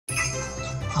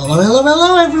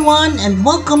Hello everyone, and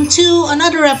welcome to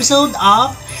another episode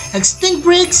of Extinct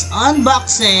Bricks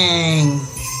Unboxing.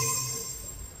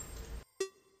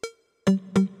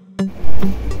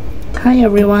 Hi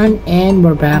everyone, and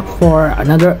we're back for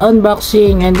another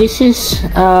unboxing, and this is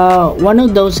one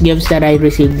of those gifts that I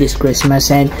received this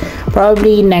Christmas, and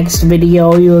probably next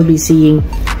video you'll be seeing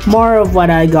more of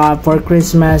what I got for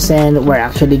Christmas, and we're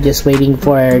actually just waiting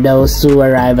for those to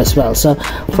arrive as well. So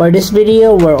for this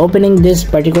video, we're opening this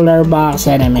particular box,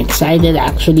 and I'm excited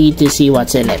actually to see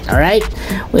what's in it. Alright,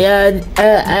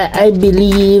 I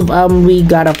believe we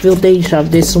got a footage of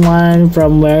this one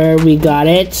from where we got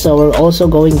it, so we're also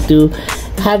going to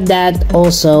have that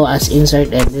also as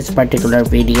insert in this particular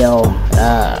video,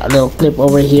 a little clip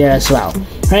over here as well.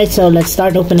 Alright, so let's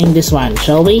start opening this one,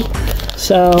 shall we?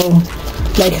 So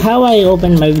like how I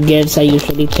open my gifts, I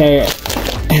usually tear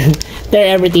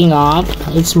everything off.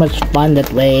 It's much fun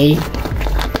that way.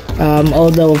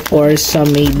 Although of course some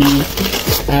may be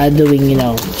doing,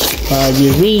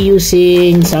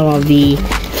 reusing some of the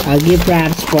gift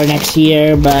wraps for next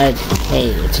year, but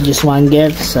hey, it's just one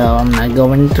gift, so I'm not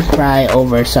going to cry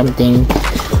over something.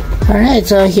 Alright,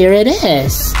 so here it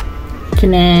is.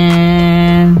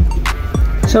 Ta-da!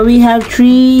 So we have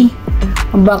 3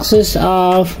 boxes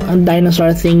of dinosaur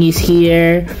thingies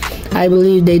here. I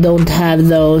believe they don't have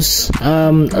those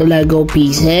Lego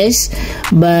pieces,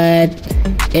 but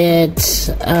it's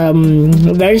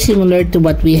very similar to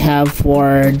what we have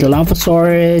for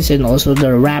Dilophosaurus and also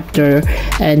the raptor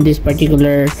and this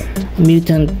particular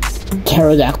mutant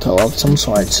pterodactyl of some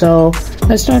sort. So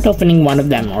let's start opening one of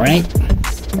them. Alright,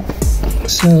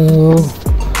 so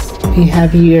we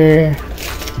have here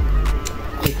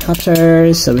the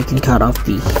cutters, so we can cut off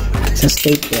the excess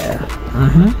tape there.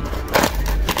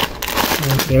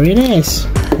 And here it is.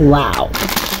 Wow.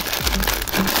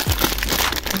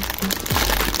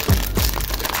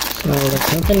 So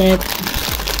let's open it.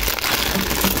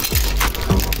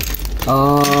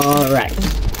 Alright.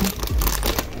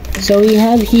 So we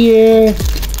have here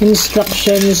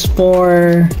instructions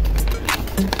for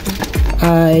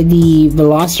the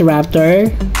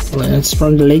Velociraptor. Well, it's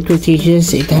from the late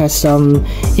Cretaceous. It has some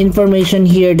information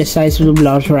here. The size of the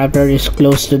Velociraptor is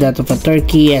close to that of a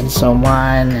turkey and so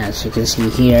on, as you can see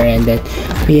here. And then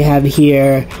we have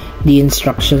here the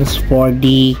instructions for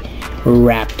the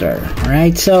raptor.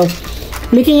 Alright, so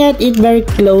looking at it very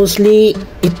closely,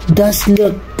 it does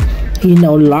look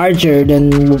larger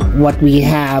than what we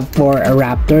have for a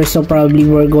raptor, so probably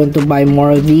we're going to buy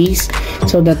more of these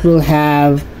so that we'll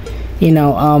have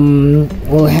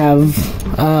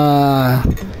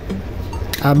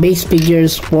base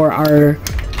figures for our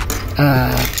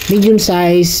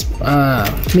medium-sized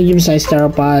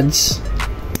theropods.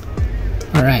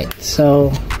 Alright,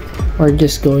 so we're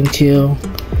just going to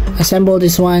assemble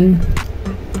this one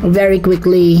very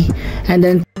quickly, and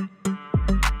then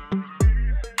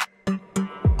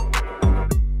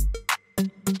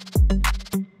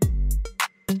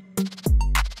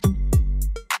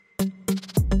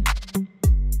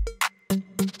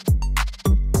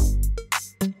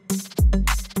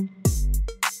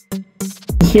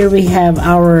here we have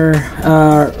our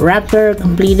raptor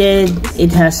completed.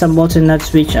 It has some bolts and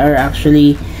nuts which are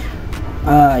actually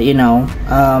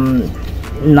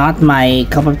not my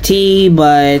cup of tea,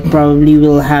 but probably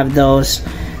we'll have those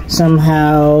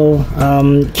somehow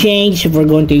changed if we're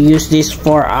going to use this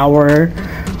for our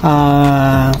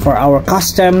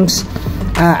customs.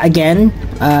 Again,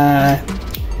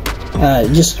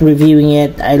 just reviewing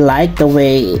it, I like the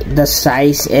way the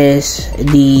size is.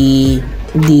 The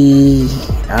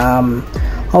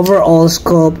overall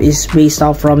scope is based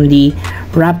off from the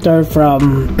raptor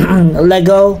from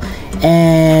Lego,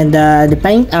 and the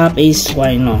paint up is,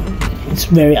 it's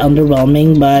very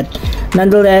underwhelming, but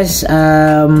nonetheless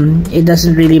it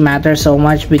doesn't really matter so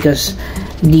much because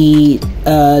the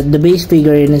base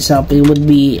figure in itself, it would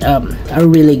be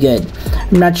really good.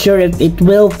 I'm not sure if it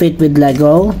will fit with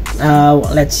Lego.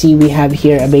 Let's see, we have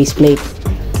here a base plate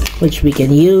which we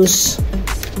can use,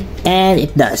 and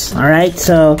it does. Alright,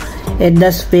 so it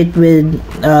does fit with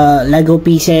Lego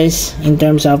pieces in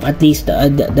terms of at least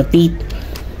the feet.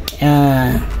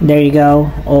 There you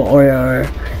go, or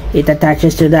it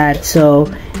attaches to that,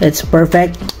 so it's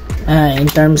perfect in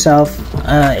terms of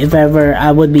if ever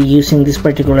I would be using this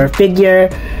particular figure.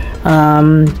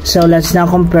 So let's now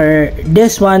compare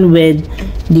this one with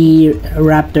the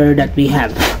raptor that we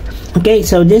have. Okay,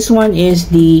 so this one is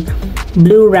the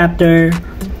blue raptor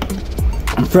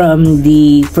from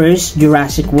the first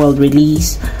Jurassic World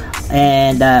release,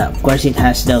 and of course it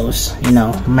has those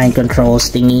mind controls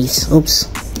thingies. Oops.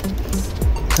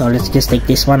 So let's just take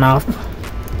this one off,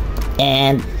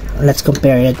 and let's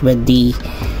compare it with the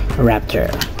Raptor.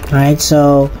 Right,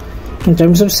 so in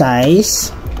terms of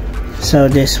size, so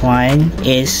this one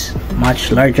is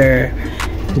much larger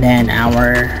than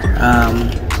our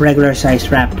regular size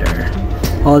Raptor,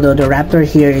 although the Raptor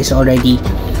here is already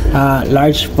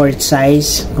large for its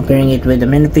size, comparing it with the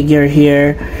minifigure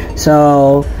here.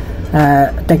 So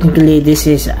technically this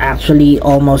is actually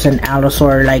almost an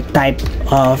Allosaur like type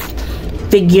of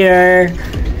figure.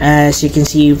 As you can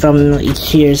see from its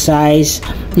sheer size,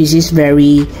 this is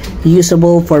very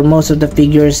usable for most of the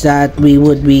figures that we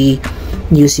would be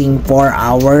using for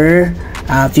our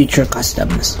future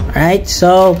customs. Alright,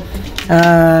 so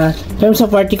in terms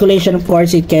of articulation, of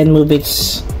course, it can move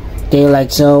its tail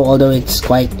like so, although it's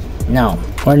quite, no,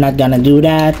 we're not gonna do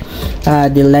that.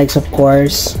 The legs, of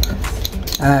course,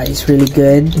 is really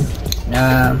good.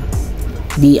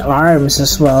 The arms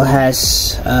as well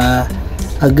has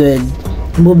a good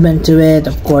movement to it.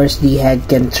 Of course, the head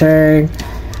can turn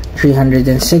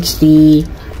 360,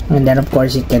 and then of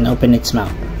course it can open its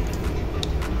mouth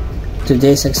to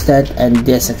this extent and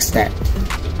this extent.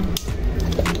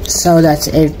 So that's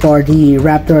it for the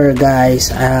Raptor,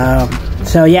 guys.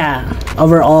 So yeah,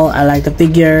 overall I like the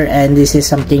figure, and this is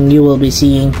something you will be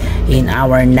seeing in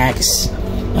our next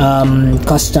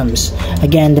customs.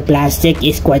 Again, the plastic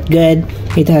is quite good.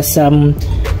 It has some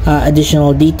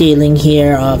additional detailing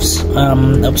here of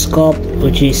sculpt,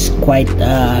 which is quite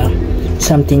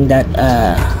something that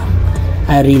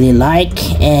I really like.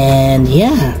 And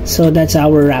yeah, so that's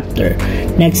our Raptor.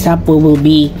 Next up, we will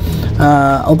be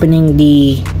opening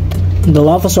the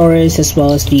Dilophosaurus as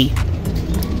well as the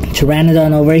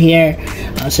Pteranodon over here.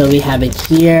 So we have it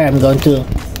here. I'm going to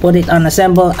put it on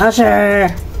assemble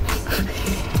usher,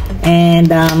 and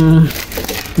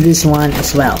this one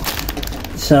as well.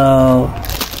 So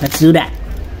let's do that.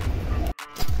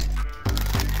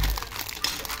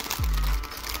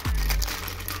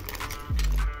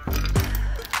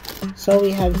 So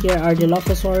we have here our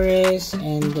Dilophosaurus,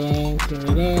 and then here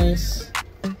it is.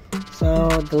 So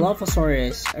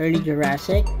Dilophosaurus, early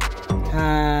Jurassic,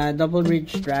 double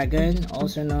ridge dragon,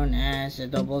 also known as a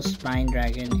double spine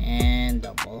dragon and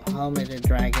double helmeted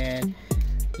dragon.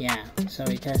 Yeah, so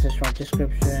it has a short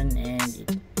description,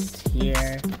 and it's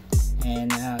here.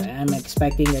 And I'm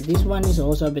expecting that this one is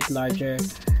also a bit larger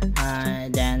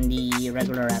than the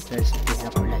regular Raptors that we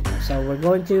have for Lego. So we're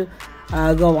going to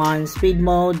go on speed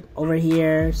mode over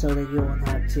here, so that you won't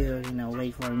have to, you know,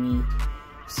 wait for me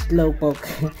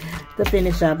slowpoke to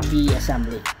finish up the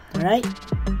assembly. Alright?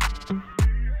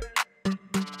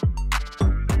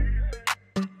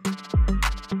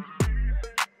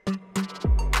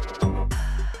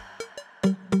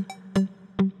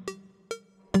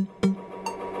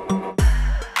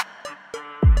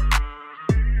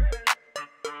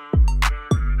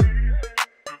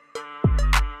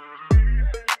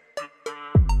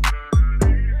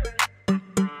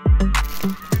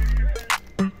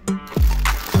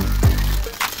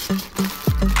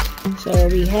 So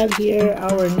we have here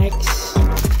our next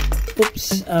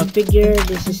figure.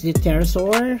 This is the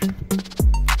Pterosaur,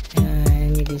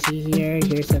 and you can see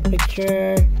here's a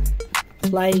picture,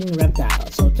 flying reptile.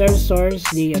 So pterosaurs,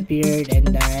 they appeared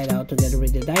and died out together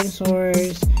with the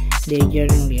dinosaurs. They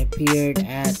generally appeared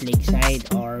at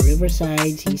lakeside or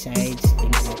riverside, seasides,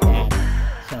 things like that.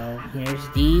 So here's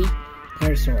the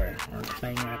Pterosaur, or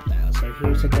flying reptile. So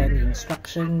here's again the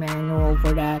instruction manual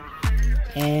for that.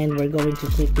 And we're going to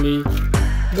quickly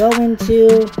go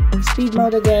into speed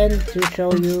mode again to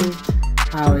show you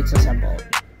how it's assembled.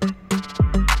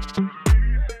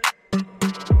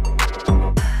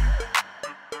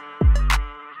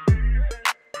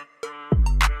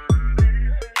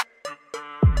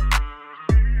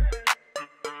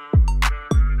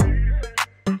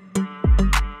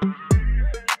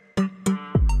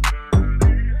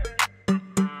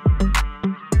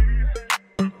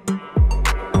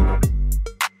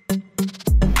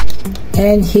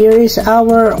 And here is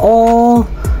our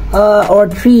or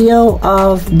trio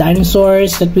of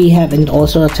dinosaurs that we have, and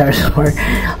also a pterosaur.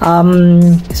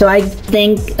 So I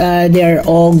think they're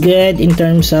all good in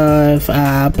terms of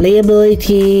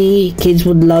playability. Kids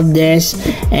would love this,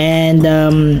 and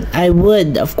I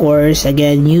would, of course,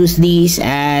 again use these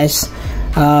as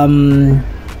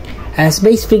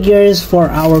base figures for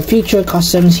our future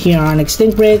customs here on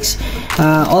Extinct Bricks.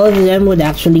 All of them would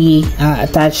actually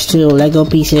attach to Lego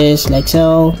pieces like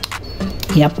so.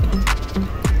 Yep.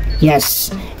 Yes.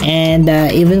 And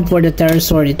even for the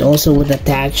Pterosaur, it also would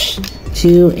attach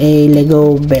to a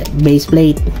Lego base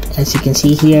plate, as you can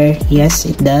see here. Yes,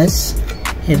 it does.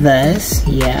 It does.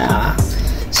 Yeah.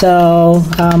 So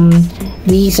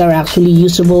these are actually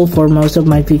usable for most of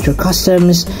my future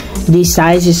customs. The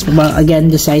size is, well, again,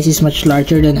 the size is much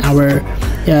larger than our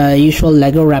usual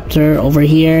Lego Raptor over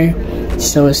here.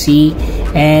 So see,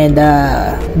 and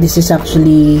this is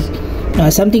actually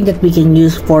something that we can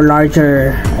use for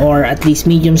larger or at least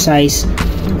medium-sized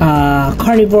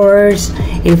carnivores.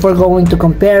 If we're going to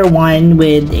compare one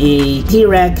with a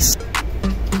T-Rex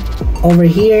over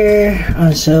here,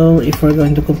 so if we're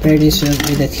going to compare this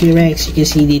with a T-Rex, you can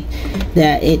see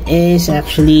that it is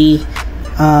actually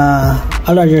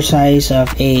a larger size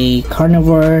of a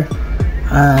carnivore.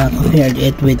 Compared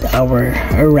it with our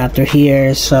raptor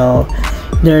here, so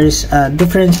there's a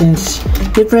difference in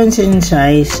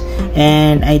size,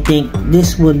 and I think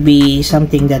this would be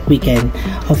something that we can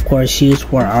of course use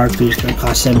for our future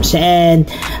customs. And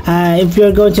if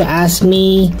you're going to ask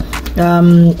me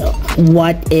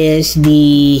what is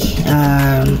the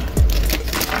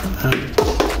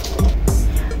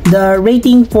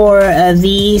rating for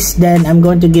these, then I'm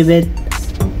going to give it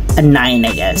a 9,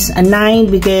 I guess. A 9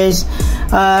 because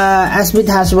as with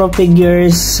Hasbro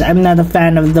figures, I'm not a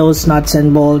fan of those nuts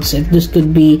and bolts. If this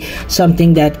could be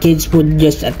something that kids would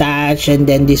just attach, and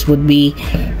then this would be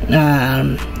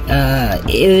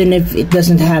even if it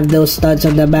doesn't have those studs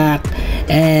on the back,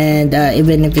 and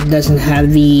even if it doesn't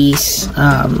have these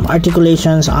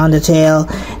articulations on the tail,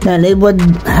 then it would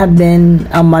have been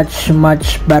a much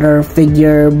better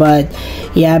figure. But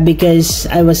yeah, because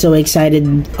I was so excited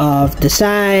of the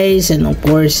size and of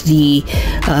course the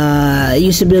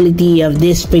usability of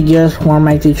these figures for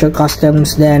my future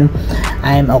customs, then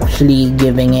I'm actually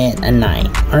giving it a 9.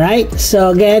 Alright,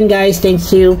 so again guys,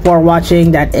 thank you for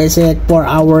watching. That is it for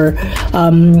our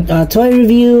toy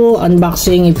review,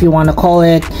 unboxing if you want to call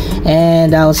it,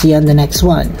 and I'll see you on the next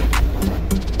one.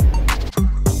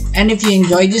 And if you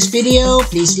enjoyed this video,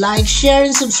 please like, share,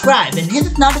 and subscribe, and hit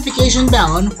the notification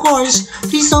bell. And of course,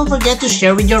 please don't forget to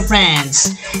share with your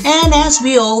friends. And as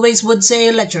we always would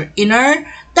say, let your inner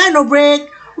dino brick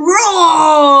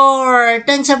roar!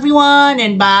 Thanks everyone,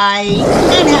 and bye,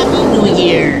 and Happy New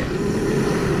Year!